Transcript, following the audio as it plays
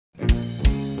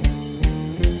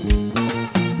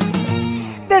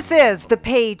This is the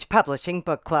Page Publishing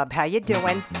Book Club. How you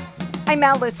doing? I'm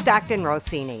Alice Stockton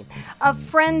Rossini. A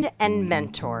friend and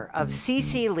mentor of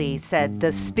C.C. Lee said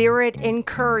the Spirit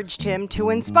encouraged him to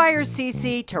inspire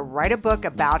C.C. to write a book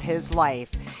about his life.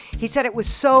 He said it was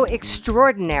so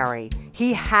extraordinary,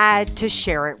 he had to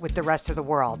share it with the rest of the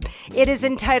world. It is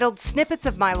entitled Snippets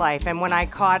of My Life, and when I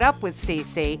caught up with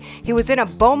C.C., he was in a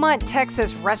Beaumont,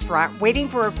 Texas restaurant waiting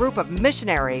for a group of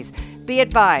missionaries. Be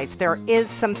advised, there is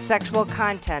some sexual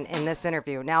content in this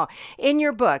interview. Now, in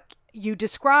your book, you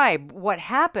describe what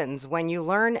happens when you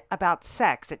learn about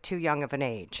sex at too young of an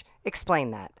age.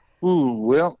 Explain that. Ooh,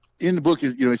 well, in the book,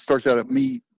 it starts out at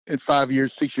me at 5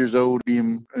 years, 6 years old,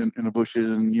 being in the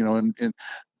bushes, and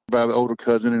by the older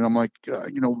cousin, and I'm like,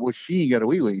 well, she ain't got a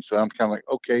wee. So I'm kind of like,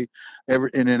 okay.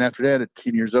 And then after that, at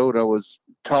 10 years old, I was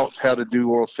taught how to do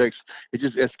oral sex. It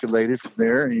just escalated from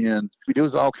there, and there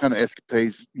was all kind of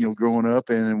escapades, growing up.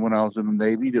 And when I was in the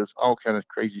Navy, there was all kind of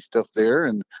crazy stuff there,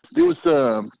 and there was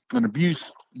an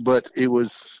abuse, but it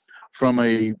was from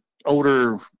a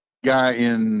older guy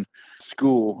in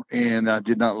school, and I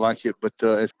did not like it. But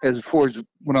as far as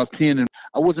when I was 10, and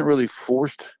I wasn't really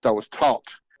forced, I was taught.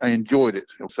 I enjoyed it.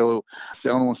 So I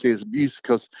don't want to say it's abuse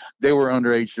because they were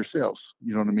underage themselves.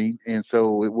 You know what I mean? And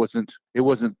so it wasn't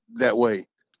that way.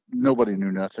 Nobody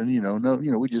knew nothing.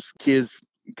 We just kids,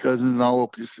 cousins, and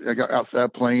all just I got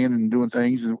outside playing and doing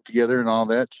things and together and all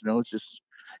that. It's just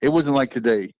it wasn't like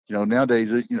today.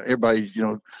 Nowadays, everybody's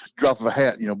drop of a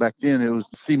hat. Back then it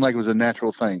seemed like it was a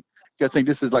natural thing. I think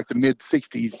this is like the mid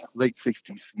 '60s, late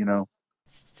 '60s.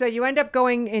 So you end up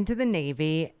going into the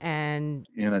Navy and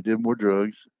I did more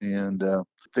drugs, and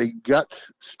they got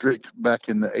strict back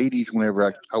in the 80s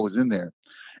whenever I was in there,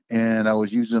 and I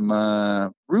was using my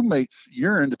roommate's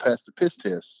urine to pass the piss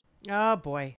test. Oh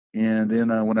boy. And then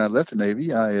when I left the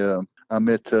Navy, I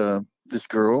met this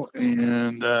girl,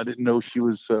 and I didn't know she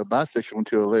was bisexual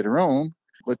until later on,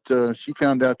 but she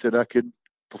found out that I could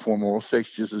perform oral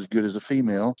sex just as good as a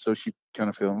female, so she kind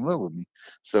of fell in love with me.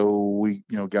 So we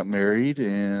got married,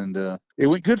 and it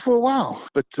went good for a while,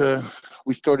 but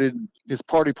we started this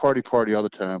party all the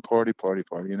time, party,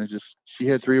 and she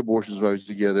had 3 abortions while I was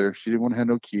together. She didn't want to have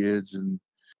no kids, and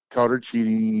caught her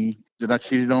cheating. Then I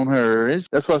cheated on her.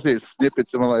 That's why I say it's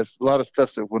snippets of my life. A lot of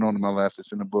stuff that went on in my life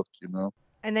that's in the book.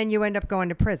 And then you end up going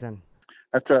to prison.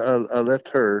 After I left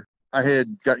her, I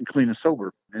had gotten clean and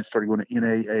sober and started going to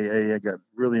NAAA. I got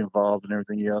really involved in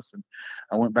everything else. And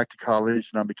I went back to college,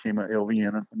 and I became an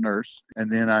LVN, a nurse.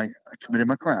 And then I committed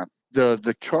my crime.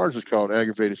 The charge was called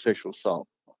aggravated sexual assault.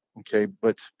 Okay.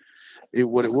 But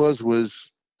what it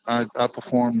was I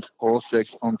performed oral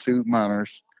sex on 2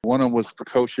 minors. One of them was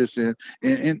precocious,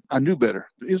 and I knew better.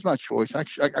 It was my choice. I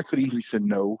could easily said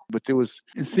no, but there was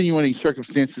insinuating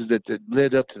circumstances that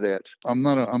led up to that. I'm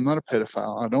not a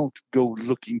pedophile. I don't go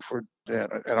looking for that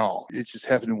at all. It just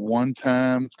happened one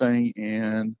time thing,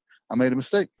 and I made a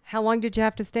mistake. How long did you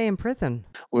have to stay in prison?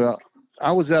 Well,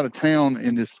 I was out of town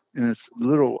in this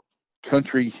little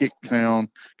country hick town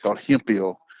called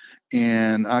Hemphill.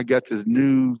 And I got this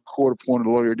new court-appointed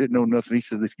lawyer, didn't know nothing. He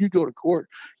says, if you go to court,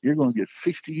 you're going to get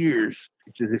 60 years.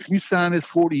 He says, if you sign this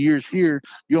 40 years here,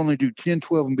 you only do 10,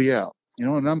 12 and be out.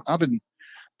 And I've been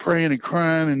praying and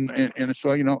crying. And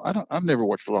so, I've never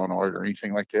watched Law and Order or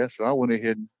anything like that. So I went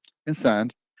ahead and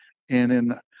signed. And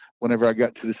then whenever I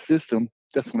got to the system,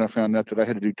 that's when I found out that I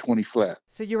had to do 20 flat.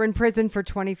 So you were in prison for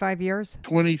 25 years?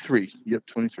 23. Yep,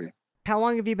 23. How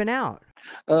long have you been out?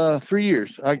 3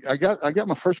 years. I got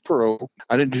my first parole.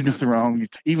 I didn't do nothing wrong.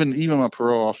 Even my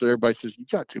parole officer, everybody says, you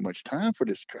got too much time for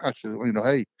this. I said,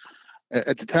 hey,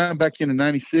 at the time back in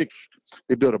 '96,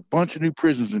 they built a bunch of new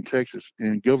prisons in Texas,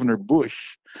 and Governor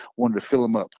Bush wanted to fill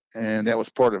them up. And that was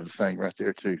part of the thing right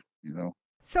there too,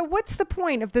 So what's the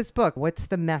point of this book? What's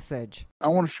the message? I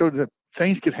want to show that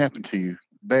things can happen to you.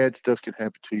 Bad stuff can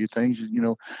happen to you, things,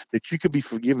 that you could be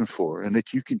forgiven for and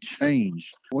that you can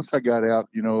change. Once I got out,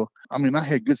 I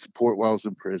had good support while I was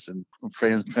in prison from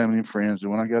family and friends.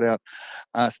 And when I got out,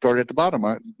 I started at the bottom.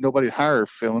 Nobody hired a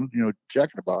felon,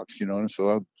 Jack in the Box, and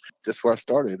so that's where I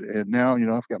started. And now,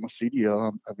 I've got my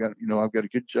CDL. I've got a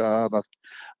good job.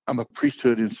 I'm a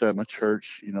priesthood inside my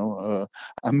church.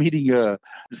 I'm meeting the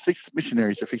 6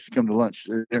 missionaries that fix to come to lunch.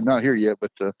 They're not here yet,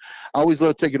 but I always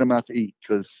love taking them out to eat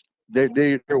because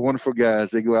they're wonderful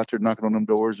guys. They go out there knocking on them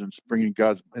doors and bringing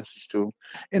God's message to them.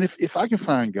 And if I can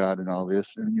find God in all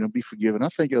this and be forgiven, I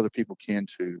think other people can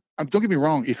too. Don't get me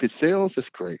wrong. If it sells, that's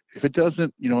great. If it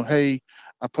doesn't, hey,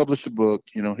 I published a book.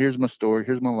 Here's my story.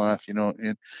 Here's my life.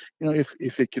 And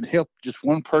if it can help just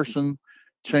one person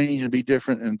change and be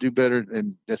different and do better,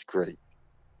 then that's great.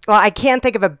 Well, I can't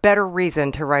think of a better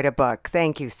reason to write a book.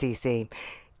 Thank you, CC.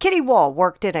 Kitty Wall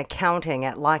worked in accounting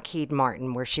at Lockheed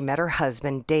Martin, where she met her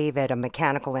husband, David, a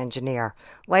mechanical engineer.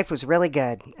 Life was really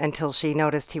good until she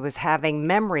noticed he was having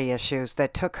memory issues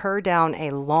that took her down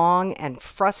a long and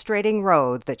frustrating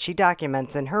road that she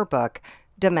documents in her book,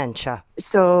 Dementia.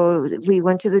 So we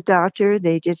went to the doctor,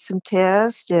 they did some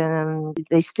tests, and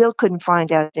they still couldn't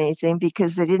find out anything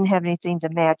because they didn't have anything to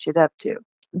match it up to.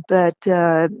 But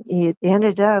it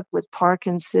ended up with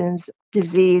Parkinson's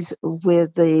disease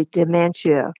with the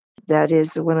dementia. That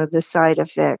is one of the side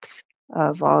effects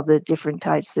of all the different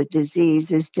types of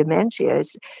disease is dementia.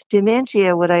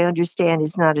 Dementia, what I understand,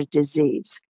 is not a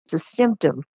disease. It's a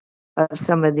symptom of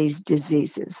some of these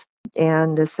diseases.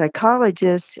 And the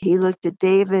psychologist, he looked at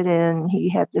David and he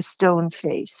had the stone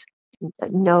face.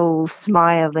 No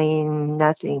smiling,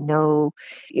 nothing, no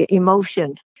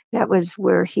emotion. That was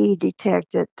where he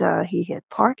detected he had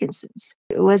Parkinson's.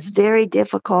 It was very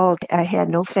difficult. I had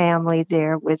no family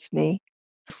there with me.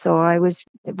 So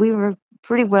we were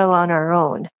pretty well on our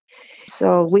own.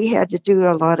 So we had to do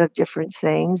a lot of different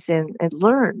things and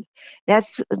learn.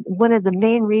 That's one of the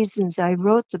main reasons I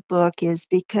wrote the book, is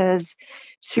because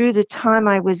through the time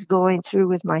I was going through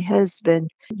with my husband,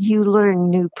 you learn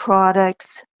new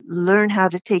products, learn how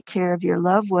to take care of your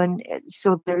loved one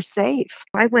so they're safe.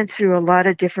 I went through a lot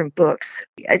of different books.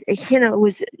 It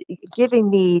was giving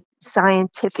me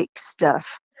scientific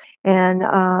stuff. And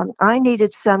I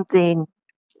needed something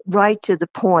right to the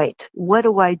point. What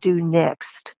do I do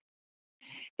next?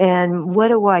 And what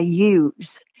do I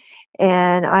use?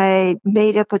 And I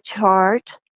made up a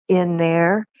chart in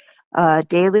there, a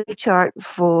daily chart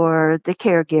for the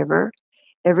caregiver,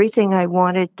 everything I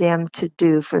wanted them to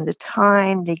do from the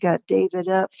time they got David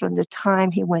up, from the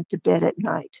time he went to bed at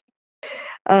night.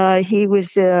 He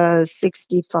was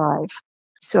 65.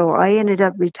 So I ended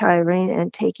up retiring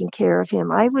and taking care of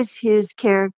him. I was his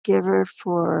caregiver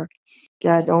for,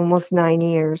 almost 9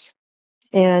 years.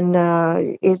 And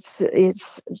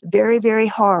it's very, very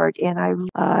hard. And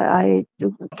the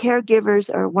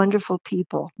caregivers are wonderful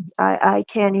people. I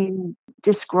can't even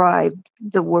describe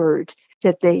the word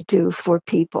that they do for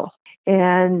people.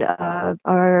 And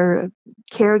our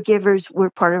caregivers were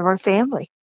part of our family.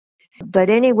 But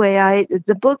anyway,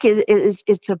 the book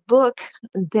it's a book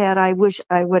that I wish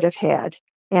I would have had.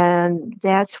 And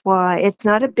that's why it's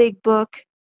not a big book.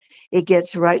 It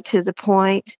gets right to the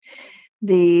point.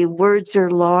 The words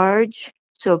are large,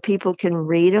 so people can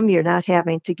read them. You're not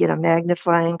having to get a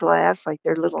magnifying glass like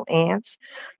they're little ants.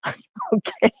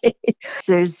 Okay.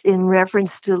 There's in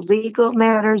reference to legal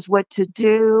matters, what to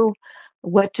do,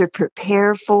 what to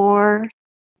prepare for.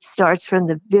 Starts from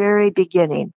the very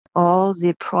beginning. All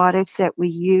the products that we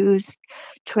use.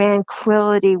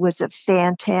 Tranquility was a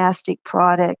fantastic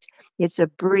product. It's a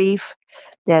brief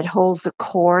that holds a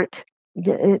quart.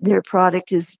 Their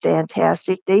product is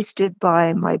fantastic. They stood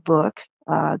by my book.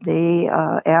 They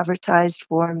advertised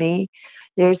for me.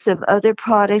 There's some other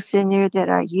products in there that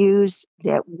I use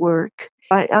that work.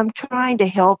 I'm trying to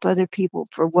help other people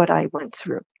for what I went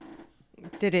through.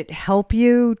 Did it help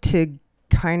you to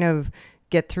kind of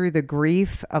get through the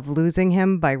grief of losing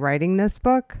him by writing this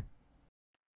book?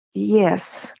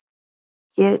 Yes.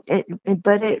 But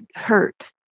it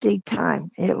hurt. Big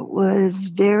time. It was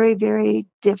very, very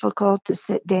difficult to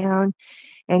sit down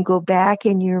and go back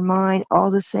in your mind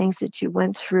all the things that you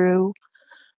went through,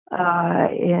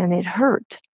 and it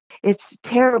hurt. It's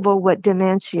terrible what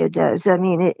dementia does. I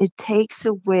mean, it takes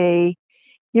away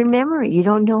your memory. You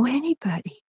don't know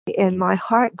anybody. And my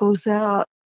heart goes out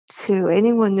to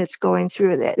anyone that's going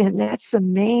through that. And that's the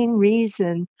main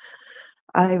reason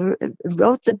I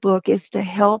wrote the book, is to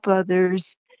help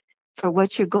others for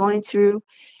what you're going through.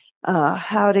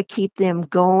 How to keep them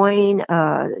going,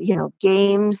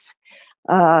 games,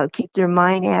 keep their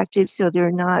mind active so they're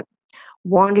not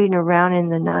wandering around in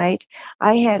the night.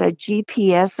 I had a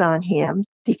GPS on him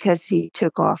because he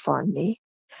took off on me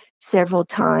several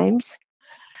times.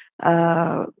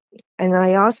 And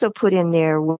I also put in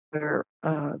there where,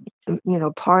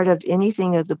 part of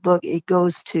anything of the book, it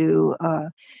goes to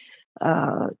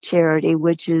charity,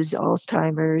 which is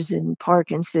Alzheimer's and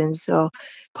Parkinson's. So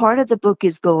part of the book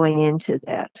is going into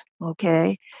that,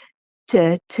 okay,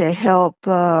 to help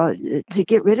to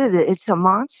get rid of it. It's a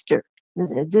monster.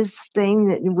 This thing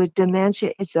that with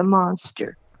dementia, it's a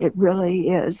monster. It really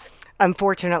is.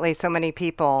 Unfortunately, so many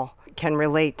people can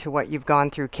relate to what you've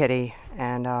gone through, Kitty,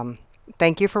 and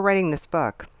thank you for writing this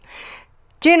book.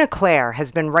 Jana Claire has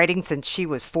been writing since she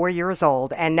was 4 years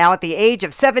old, and now at the age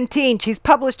of 17, she's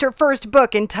published her first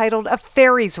book entitled A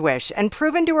Fairy's Wish and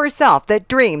proven to herself that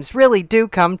dreams really do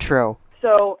come true.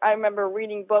 So I remember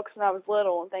reading books when I was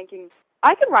little and thinking,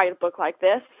 I could write a book like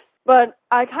this. But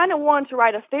I kind of wanted to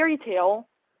write a fairy tale,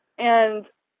 and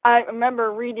I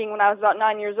remember reading when I was about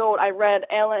 9 years old, I read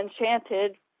Ella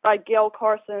Enchanted by Gail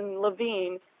Carson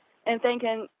Levine, and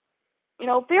thinking,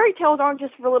 fairy tales aren't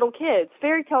just for little kids.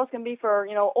 Fairy tales can be for,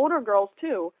 older girls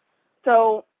too.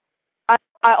 So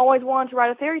I always wanted to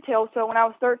write a fairy tale, so when I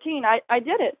was 13, I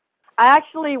did it. I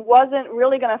actually wasn't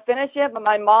really going to finish it, but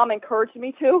my mom encouraged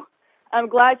me to. I'm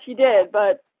glad she did,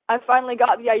 but I finally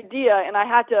got the idea, and I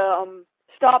had to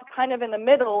stop kind of in the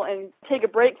middle and take a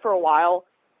break for a while.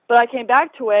 But I came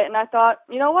back to it, and I thought,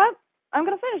 you know what? I'm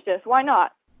going to finish this. Why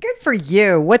not? Good for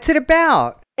you. What's it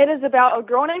about? It is about a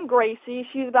girl named Gracie.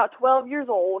 She's about 12 years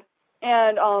old,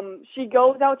 and she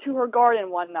goes out to her garden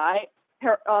one night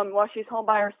while she's home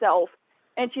by herself,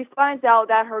 and she finds out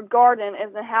that her garden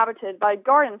is inhabited by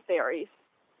garden fairies.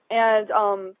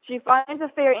 And she finds a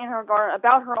fairy in her garden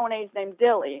about her own age named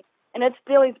Dilly, and it's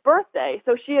Dilly's birthday,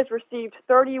 so she has received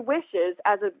 30 wishes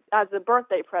as a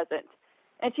birthday present.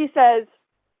 And she says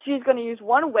she's going to use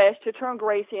one wish to turn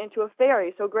Gracie into a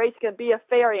fairy, so Gracie can be a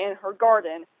fairy in her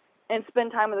garden and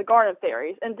spend time with the garden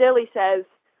fairies. And Dilly says,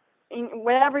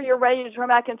 whenever you're ready to turn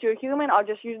back into a human, I'll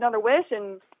just use another wish,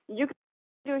 and you can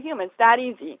do a human. It's that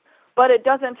easy. But it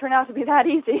doesn't turn out to be that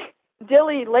easy.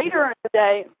 Dilly, later in the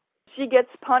day, she gets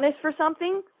punished for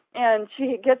something, and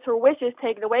she gets her wishes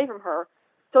taken away from her.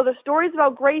 So the story's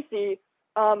about Gracie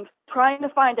trying to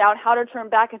find out how to turn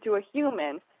back into a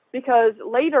human, because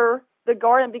later the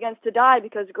garden begins to die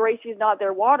because Gracie's not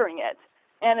there watering it.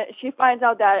 And she finds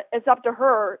out that it's up to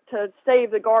her to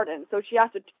save the garden, so she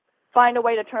has to find a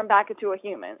way to turn back into a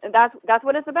human. And that's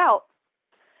what it's about.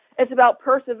 It's about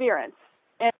perseverance.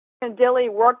 And Dilly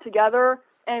work together,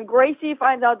 and Gracie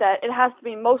finds out that it has to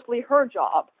be mostly her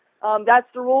job. That's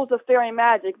the rules of fairy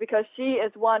magic, because she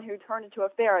is one who turned into a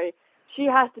fairy. She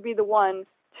has to be the one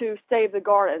to save the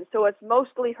garden. So it's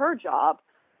mostly her job,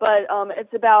 but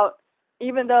it's about,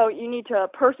 even though you need to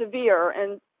persevere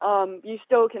and you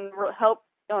still can help,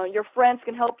 your friends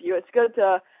can help you. It's good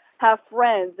to have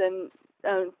friends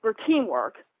and for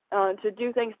teamwork, to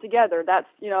do things together. That's,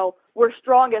 we're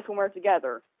strongest when we're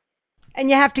together. And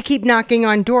you have to keep knocking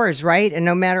on doors, right? And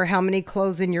no matter how many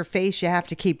close in your face, you have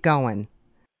to keep going.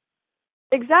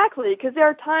 Exactly, because there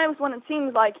are times when it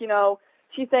seems like,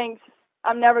 she thinks,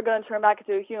 I'm never going to turn back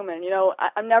into a human.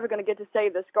 I'm never going to get to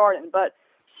save this garden. But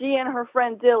she and her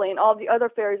friend Dilly and all the other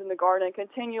fairies in the garden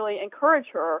continually encourage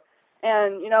her.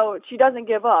 And, she doesn't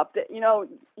give up.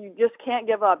 You just can't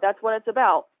give up. That's what it's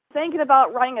about. Thinking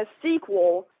about writing a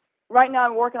sequel, right now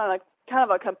I'm working on a kind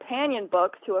of a companion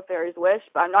book to A Fairy's Wish,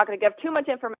 but I'm not going to give too much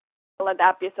information. I'll let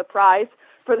that be a surprise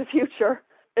for the future.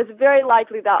 It's very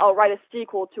likely that I'll write a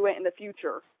sequel to it in the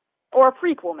future, or a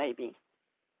prequel maybe.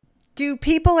 Do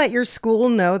people at your school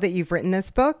know that you've written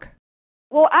this book?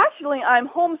 Well, actually, I'm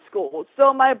homeschooled,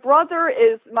 so my brother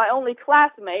is my only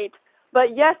classmate,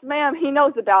 but yes, ma'am, he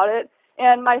knows about it.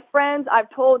 And my friends, I've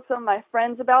told some of my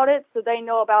friends about it, so they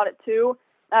know about it too.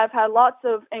 I've had lots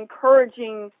of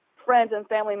encouraging friends and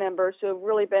family members who have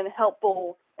really been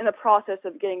helpful in the process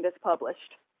of getting this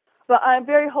published. But I'm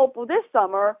very hopeful this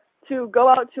summer to go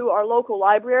out to our local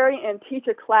library and teach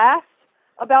a class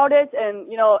about it, and,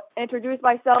 introduce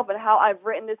myself and how I've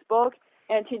written this book,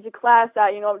 and teach a class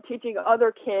that, I'm teaching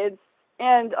other kids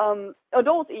and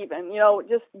adults even,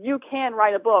 just you can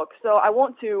write a book. So I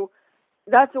want to,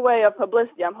 that's a way of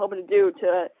publicity I'm hoping to do,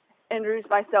 to introduce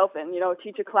myself and,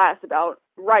 teach a class about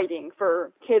writing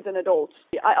for kids and adults.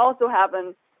 I also have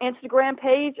an Instagram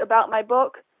page about my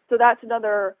book, so that's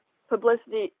another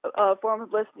publicity, form of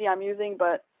publicity I'm using.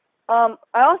 But I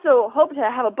also hope to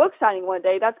have a book signing one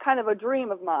day. That's kind of a dream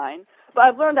of mine. But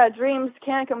I've learned that dreams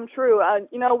can come true.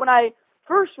 When I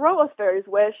first wrote A Fairy's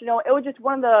Wish, it was just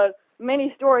one of the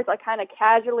many stories I kind of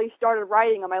casually started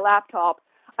writing on my laptop.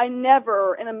 I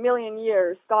never in a million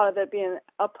years thought of it being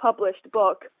a published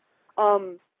book.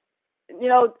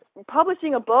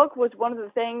 Publishing a book was one of the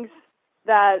things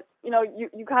that,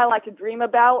 you kind of like to dream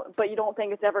about, but you don't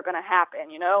think it's ever going to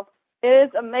happen, It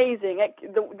is amazing.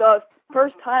 The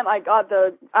first time I got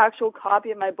the actual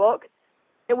copy of my book,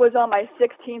 it was on my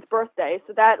 16th birthday,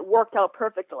 so that worked out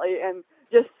perfectly. And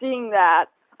just seeing that,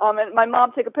 and my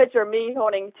mom took a picture of me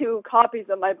holding 2 copies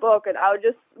of my book, and I was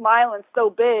just smiling so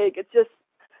big. It's just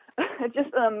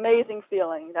an amazing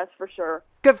feeling, that's for sure.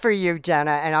 Good for you,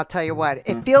 Jenna. And I'll tell you what,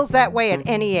 it feels that way at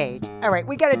any age. All right,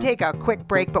 we got to take a quick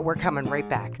break, but we're coming right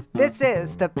back. This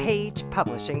is the Page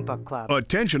Publishing Book Club.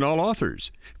 Attention all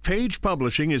authors. Page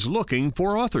Publishing is looking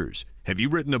for authors. Have you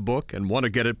written a book and want to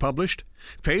get it published?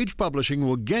 Page Publishing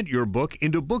will get your book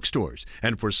into bookstores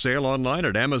and for sale online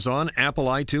at Amazon, Apple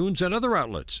iTunes, and other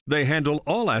outlets. They handle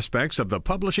all aspects of the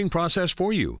publishing process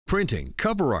for you: printing,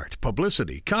 cover art,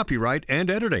 publicity, copyright, and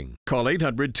editing. Call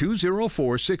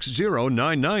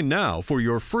 800-204-6099 now for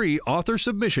your free author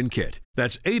submission kit.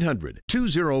 That's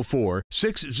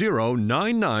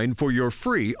 800-204-6099 for your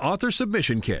free author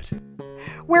submission kit.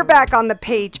 We're back on the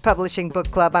Page Publishing Book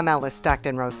Club. I'm Alice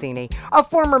Stockton Rossini. A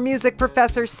former music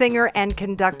professor, singer, and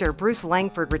conductor, Bruce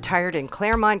Langford retired in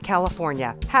Claremont,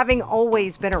 California. Having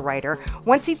always been a writer,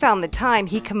 once he found the time,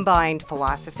 he combined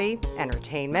philosophy,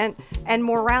 entertainment, and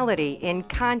morality in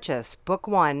Conscious, Book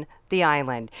One, The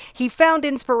Island. He found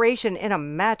inspiration in a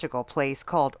magical place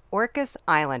called Orcas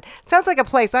Island. Sounds like a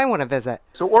place I want to visit.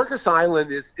 So Orcas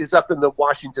Island is up in the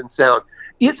Washington Sound.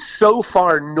 It's so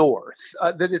far north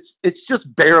that it's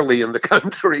just barely in the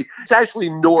country. It's actually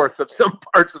north of some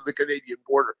parts of the Canadian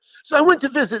border. So I went to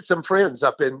visit some friends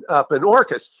up in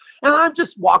Orcas, and I'm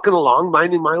just walking along,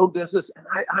 minding my own business, and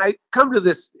I come to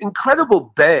this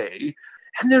incredible bay,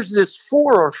 and there's this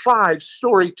 4 or 5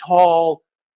 story tall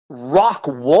rock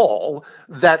wall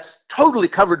that's totally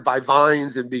covered by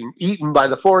vines and being eaten by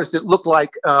the forest. It looked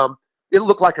like a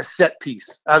set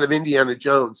piece out of Indiana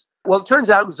Jones. Well, it turns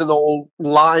out it was an old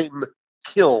lime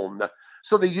kiln.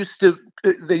 So they used to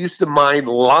mine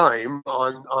lime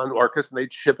on Orcas, and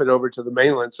they'd ship it over to the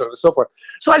mainland, so on and so forth.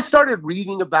 So I started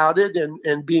reading about it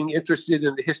and being interested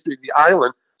in the history of the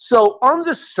island. So on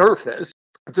the surface,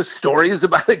 the story is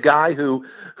about a guy who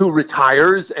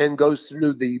retires and goes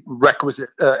through the requisite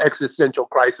existential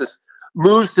crisis,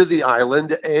 moves to the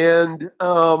island, and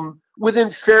within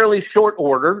fairly short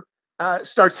order,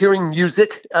 starts hearing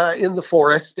music in the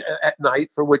forest at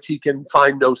night for which he can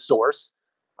find no source.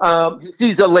 He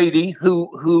sees a lady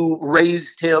who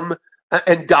raised him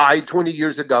and died 20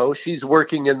 years ago. She's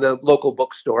working in the local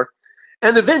bookstore.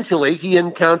 And eventually he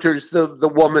encounters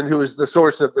the woman who is the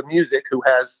source of the music, who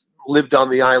has lived on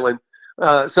the island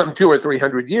some 200 or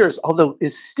 300 years, although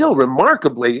is still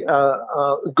remarkably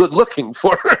good looking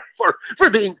for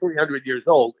being 300 years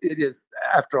old. It is,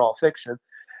 after all, fiction.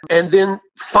 And then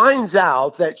finds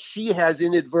out that she has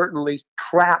inadvertently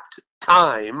trapped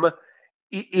time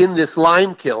in this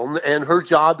lime kiln, and her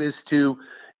job is to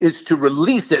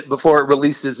release it before it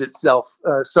releases itself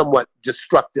somewhat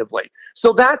destructively.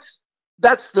 So that's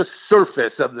the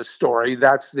surface of the story.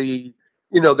 That's the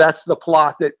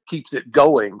plot that keeps it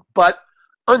going. But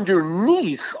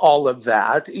underneath all of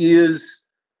that is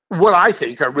what I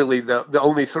think are really the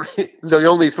only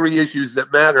three issues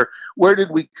that matter. Where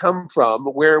did we come from?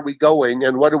 Where are we going?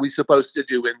 And what are we supposed to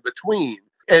do in between?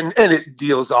 And it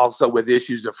deals also with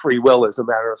issues of free will, as a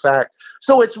matter of fact.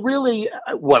 So it's really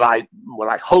what I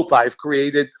hope I've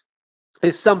created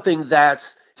is something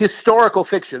that's historical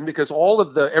fiction, because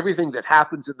everything that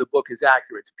happens in the book is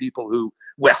accurate to people who,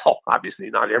 well, obviously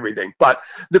not everything, but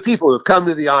the people who have come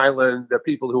to the island, the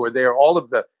people who are there, all of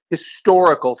the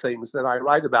historical things that I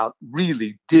write about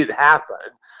really did happen.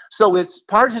 So it's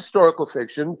part historical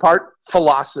fiction, part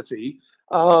philosophy,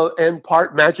 and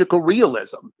part magical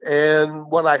realism. And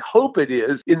what I hope it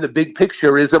is, in the big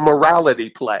picture, is a morality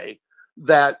play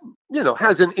that,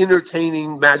 has an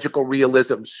entertaining magical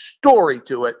realism story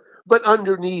to it, but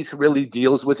underneath really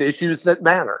deals with issues that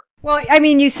matter. Well, I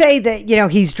mean, you say that,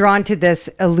 he's drawn to this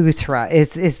Eleuthera.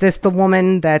 Is this the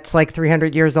woman that's like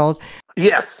 300 years old?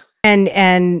 Yes. And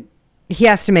he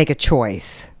has to make a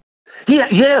choice.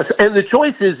 Yes. And the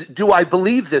choice is, do I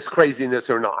believe this craziness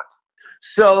or not?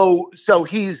 So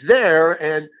he's there,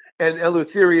 and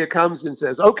Eleutheria comes and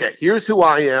says, okay, here's who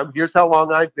I am. Here's how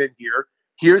long I've been here.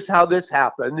 Here's how this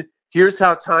happened. Here's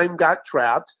how time got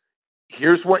trapped.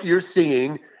 Here's what you're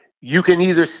seeing. You can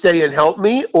either stay and help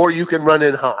me, or you can run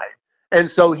and hide. And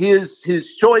so his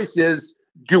choice is,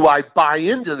 do I buy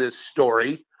into this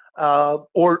story,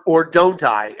 or don't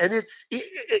I? And it's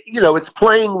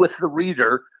playing with the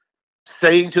reader,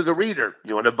 saying to the reader,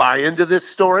 you want to buy into this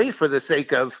story for the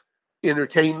sake of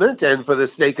entertainment and for the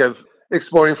sake of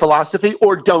exploring philosophy,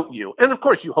 or don't you? And of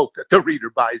course, you hope that the reader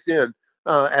buys in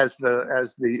as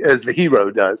the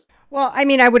hero does. Well, I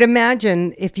mean, I would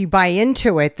imagine if you buy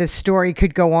into it, the story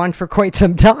could go on for quite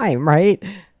some time, right?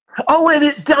 Oh, and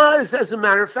it does, as a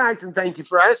matter of fact. And thank you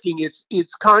for asking.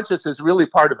 It's Conscious is really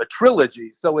part of a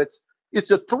trilogy, so it's a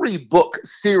 3-book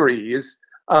series,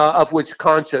 of which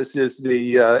Conscious is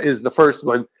the first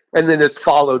one. And then it's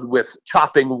followed with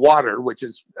Chopping Water, which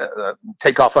is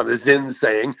take off on a Zen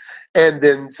saying, and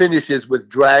then finishes with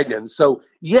Dragon. So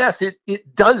yes, it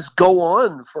does go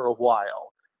on for a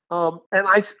while. And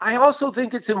I also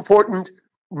think it's important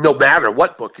no matter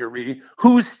what book you're reading,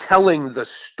 who's telling the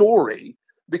story,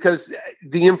 because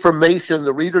the information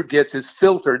the reader gets is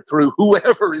filtered through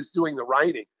whoever is doing the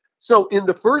writing. So in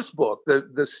the first book,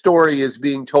 the story is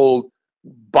being told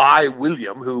by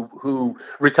William, who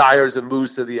retires and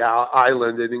moves to the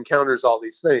island and encounters all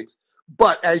these things.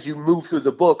 But as you move through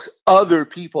the books, other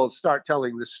people start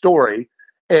telling the story.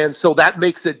 And so that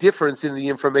makes a difference in the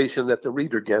information that the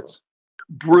reader gets.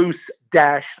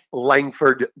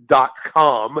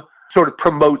 Bruce-Langford.com sort of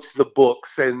promotes the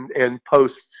books and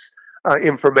posts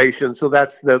information. So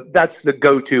that's the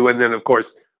go-to. And then, of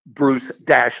course,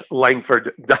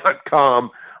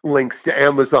 Bruce-Langford.com links to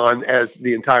Amazon, as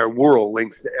the entire world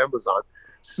links to Amazon.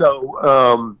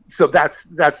 So that's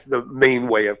the main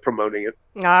way of promoting it.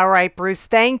 All right, Bruce,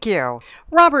 thank you.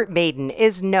 Robert Maiden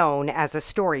is known as a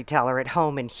storyteller at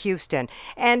home in Houston,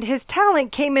 and his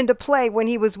talent came into play when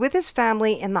he was with his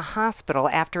family in the hospital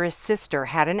after his sister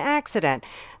had an accident.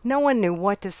 No one knew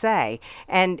what to say,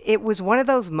 and it was one of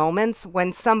those moments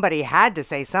when somebody had to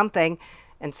say something,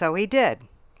 and so he did.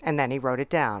 And then he wrote it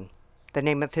down. The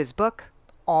name of his book,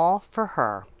 All for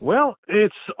Her. Well,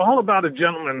 it's all about a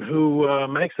gentleman who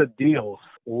makes a deal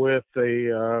with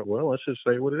let's just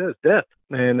say what it is, death.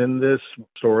 And in this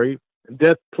story,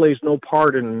 death plays no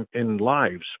part in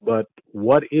lives, but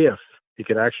what if he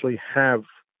could actually have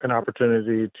an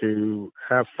opportunity to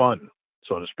have fun,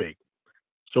 so to speak?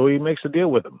 So he makes a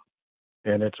deal with him,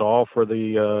 and it's all for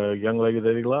the young lady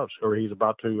that he loves, or he's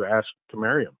about to ask to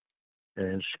marry him,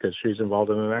 and because she's involved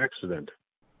in an accident.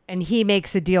 And he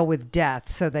makes a deal with death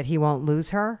so that he won't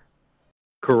lose her?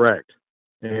 Correct.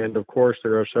 And of course,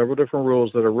 there are several different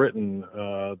rules that are written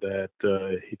that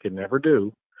he can never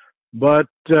do. But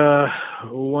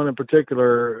one in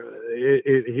particular,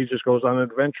 he just goes on an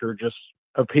adventure, just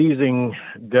appeasing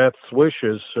death's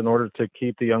wishes in order to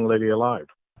keep the young lady alive.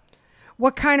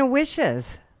 What kind of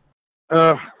wishes?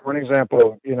 For an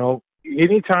example,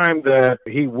 anytime that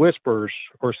he whispers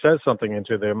or says something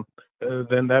into them,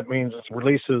 then that means it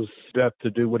releases death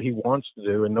to do what he wants to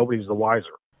do, and nobody's the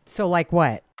wiser. So like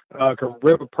what? Can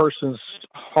rip a person's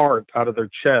heart out of their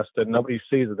chest, and nobody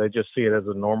sees it. They just see it as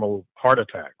a normal heart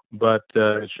attack. But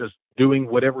it's just doing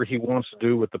whatever he wants to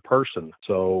do with the person.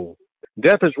 So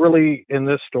death is really, in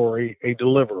this story, a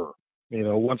deliverer.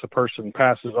 Once a person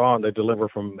passes on, they deliver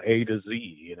from A to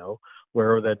Z,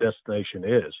 wherever that destination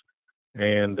is.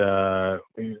 And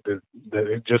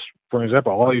just, for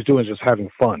example, all he's doing is just having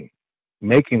fun,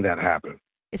 making that happen.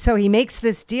 So he makes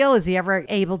this deal. Is he ever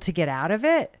able to get out of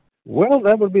it? Well,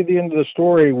 that would be the end of the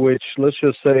story, which, let's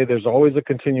just say, there's always a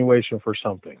continuation for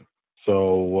something.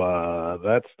 So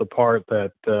that's the part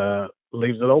that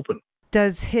leaves it open.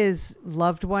 Does his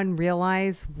loved one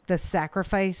realize the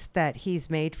sacrifice that he's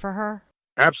made for her?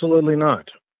 Absolutely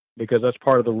not, because that's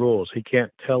part of the rules. He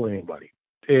can't tell anybody.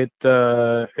 It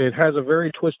has a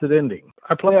very twisted ending.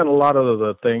 I play on a lot of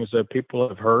the things that people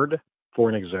have heard. For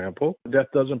an example,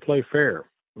 death doesn't play fair.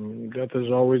 Death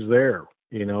is always there.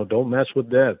 Don't mess with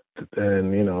death,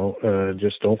 and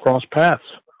just don't cross paths.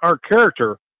 Our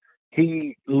character,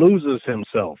 he loses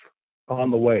himself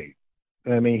on the way.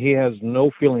 I mean, he has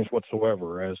no feelings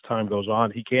whatsoever as time goes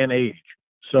on. He can't age.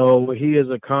 So he is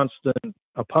a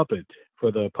puppet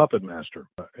for the puppet master.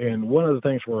 And one of the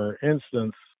things, for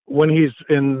instance, when he's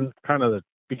in kind of the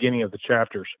beginning of the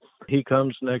chapters, he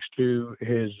comes next to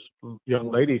his young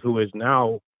lady who is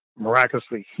now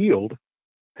miraculously healed,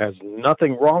 has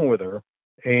nothing wrong with her,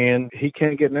 and he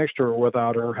can't get next to her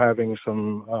without her having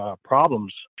some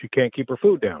problems. She can't keep her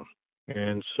food down.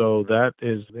 And so that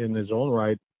is, in his own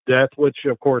right, death, which,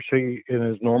 of course, he, in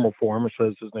his normal form, it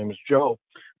says his name is Joe,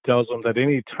 tells him that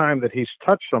any time that he's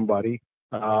touched somebody,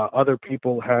 other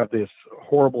people have this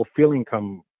horrible feeling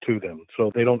come to them,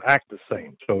 so they don't act the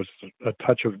same. So it's a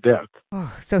touch of death.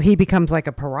 Oh, so he becomes like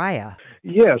a pariah.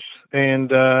 Yes,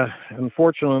 and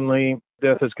unfortunately,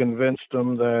 death has convinced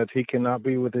him that he cannot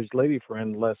be with his lady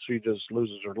friend unless she just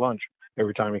loses her lunch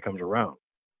every time he comes around.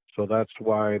 So that's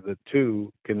why the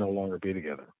two can no longer be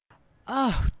together.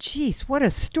 Oh, geez, what a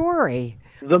story.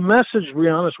 The message, to be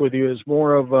honest with you, is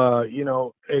more of,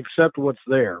 accept what's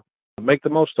there, make the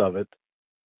most of it,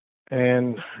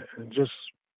 and just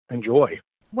enjoy.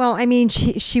 Well, I mean,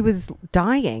 she was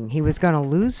dying. He was going to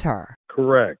lose her.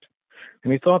 Correct.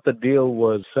 And he thought the deal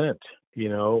was sent,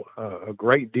 a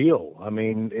great deal. I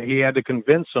mean, he had to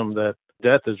convince him that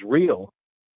death is real,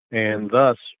 and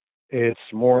thus it's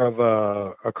more of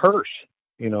a curse,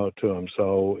 to him.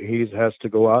 So he has to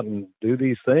go out and do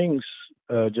these things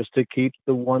just to keep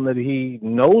the one that he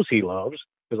knows he loves.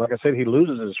 Because like I said, he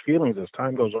loses his feelings as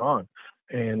time goes on,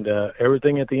 and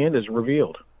everything at the end is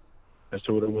revealed. as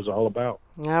to what it was all about.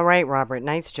 All right, Robert,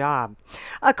 nice job.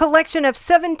 A collection of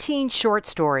 17 short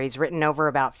stories written over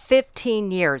about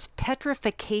 15 years,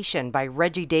 Petrification by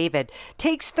Reggie David,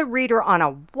 takes the reader on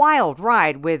a wild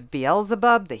ride with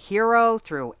Beelzebub, the hero,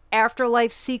 through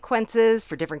afterlife sequences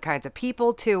for different kinds of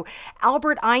people, to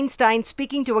Albert Einstein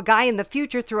speaking to a guy in the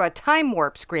future through a time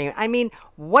warp screen. I mean,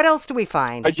 what else do we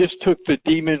find? I just took the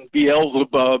demon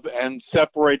Beelzebub and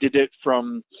separated it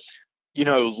from,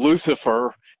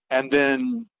 Lucifer, and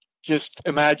then just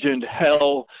imagined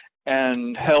hell,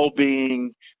 and hell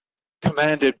being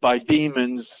commanded by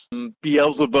demons,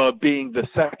 Beelzebub being the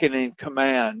second in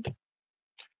command,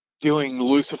 doing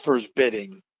Lucifer's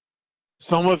bidding.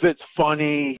 Some of it's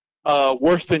funny.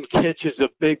 Worston Kitch is a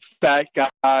big fat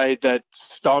guy that's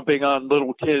stomping on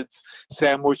little kids'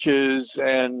 sandwiches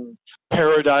and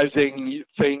parodizing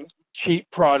cheap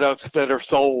products that are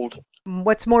sold.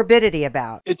 What's Morbidity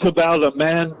about? It's about a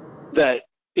man that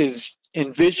is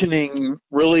envisioning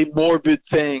really morbid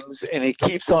things, and he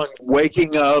keeps on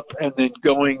waking up and then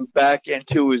going back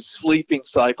into his sleeping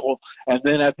cycle, and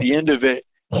then at the end of it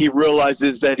he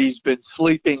realizes that he's been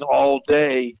sleeping all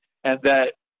day and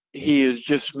that he has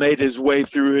just made his way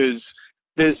through his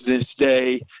business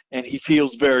day, and he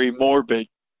feels very morbid.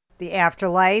 The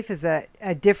afterlife is a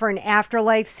different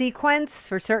afterlife sequence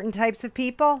for certain types of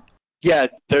people? Yeah,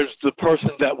 there's the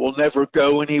person that will never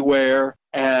go anywhere,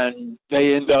 and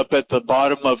they end up at the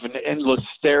bottom of an endless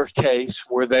staircase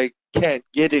where they can't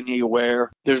get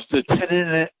anywhere. There's the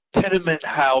tenement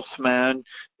house man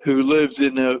who lives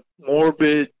in a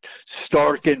morbid,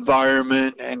 stark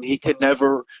environment, and he can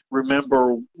never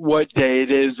remember what day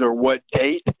it is or what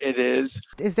date it is.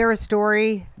 Is there a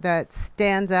story that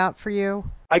stands out for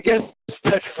you? I guess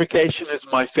Petrification is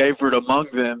my favorite among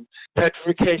them.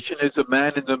 Petrification is a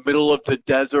man in the middle of the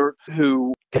desert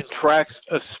who contracts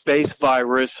a space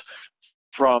virus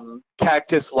from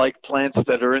cactus-like plants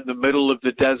that are in the middle of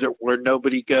the desert where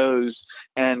nobody goes,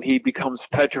 and he becomes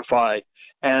petrified.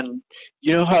 And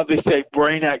you know how they say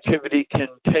brain activity can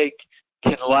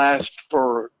last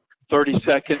for 30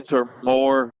 seconds or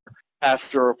more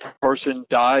after a person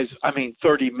dies?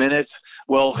 30 minutes.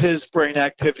 Well, his brain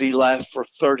activity lasts for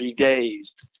 30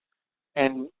 days.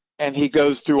 And he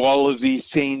goes through all of these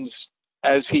scenes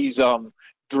as he's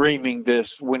dreaming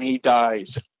this when he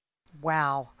dies.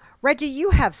 Wow. Reggie, you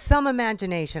have some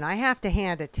imagination. I have to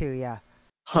hand it to you.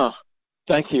 Huh.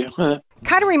 Thank you.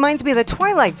 Kind of reminds me of the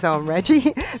Twilight Zone,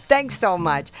 Reggie. Thanks so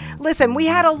much. Listen, we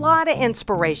had a lot of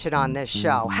inspiration on this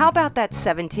show. How about that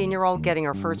 17-year-old getting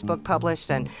her first book published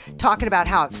and talking about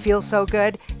how it feels so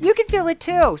good? You can feel it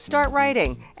too. Start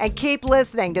writing and keep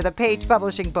listening to the Page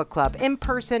Publishing Book Club in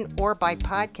person or by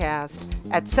podcast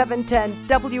at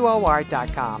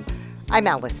 710WOR.com. I'm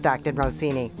Alice Stockton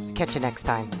Rossini. Catch you next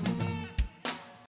time.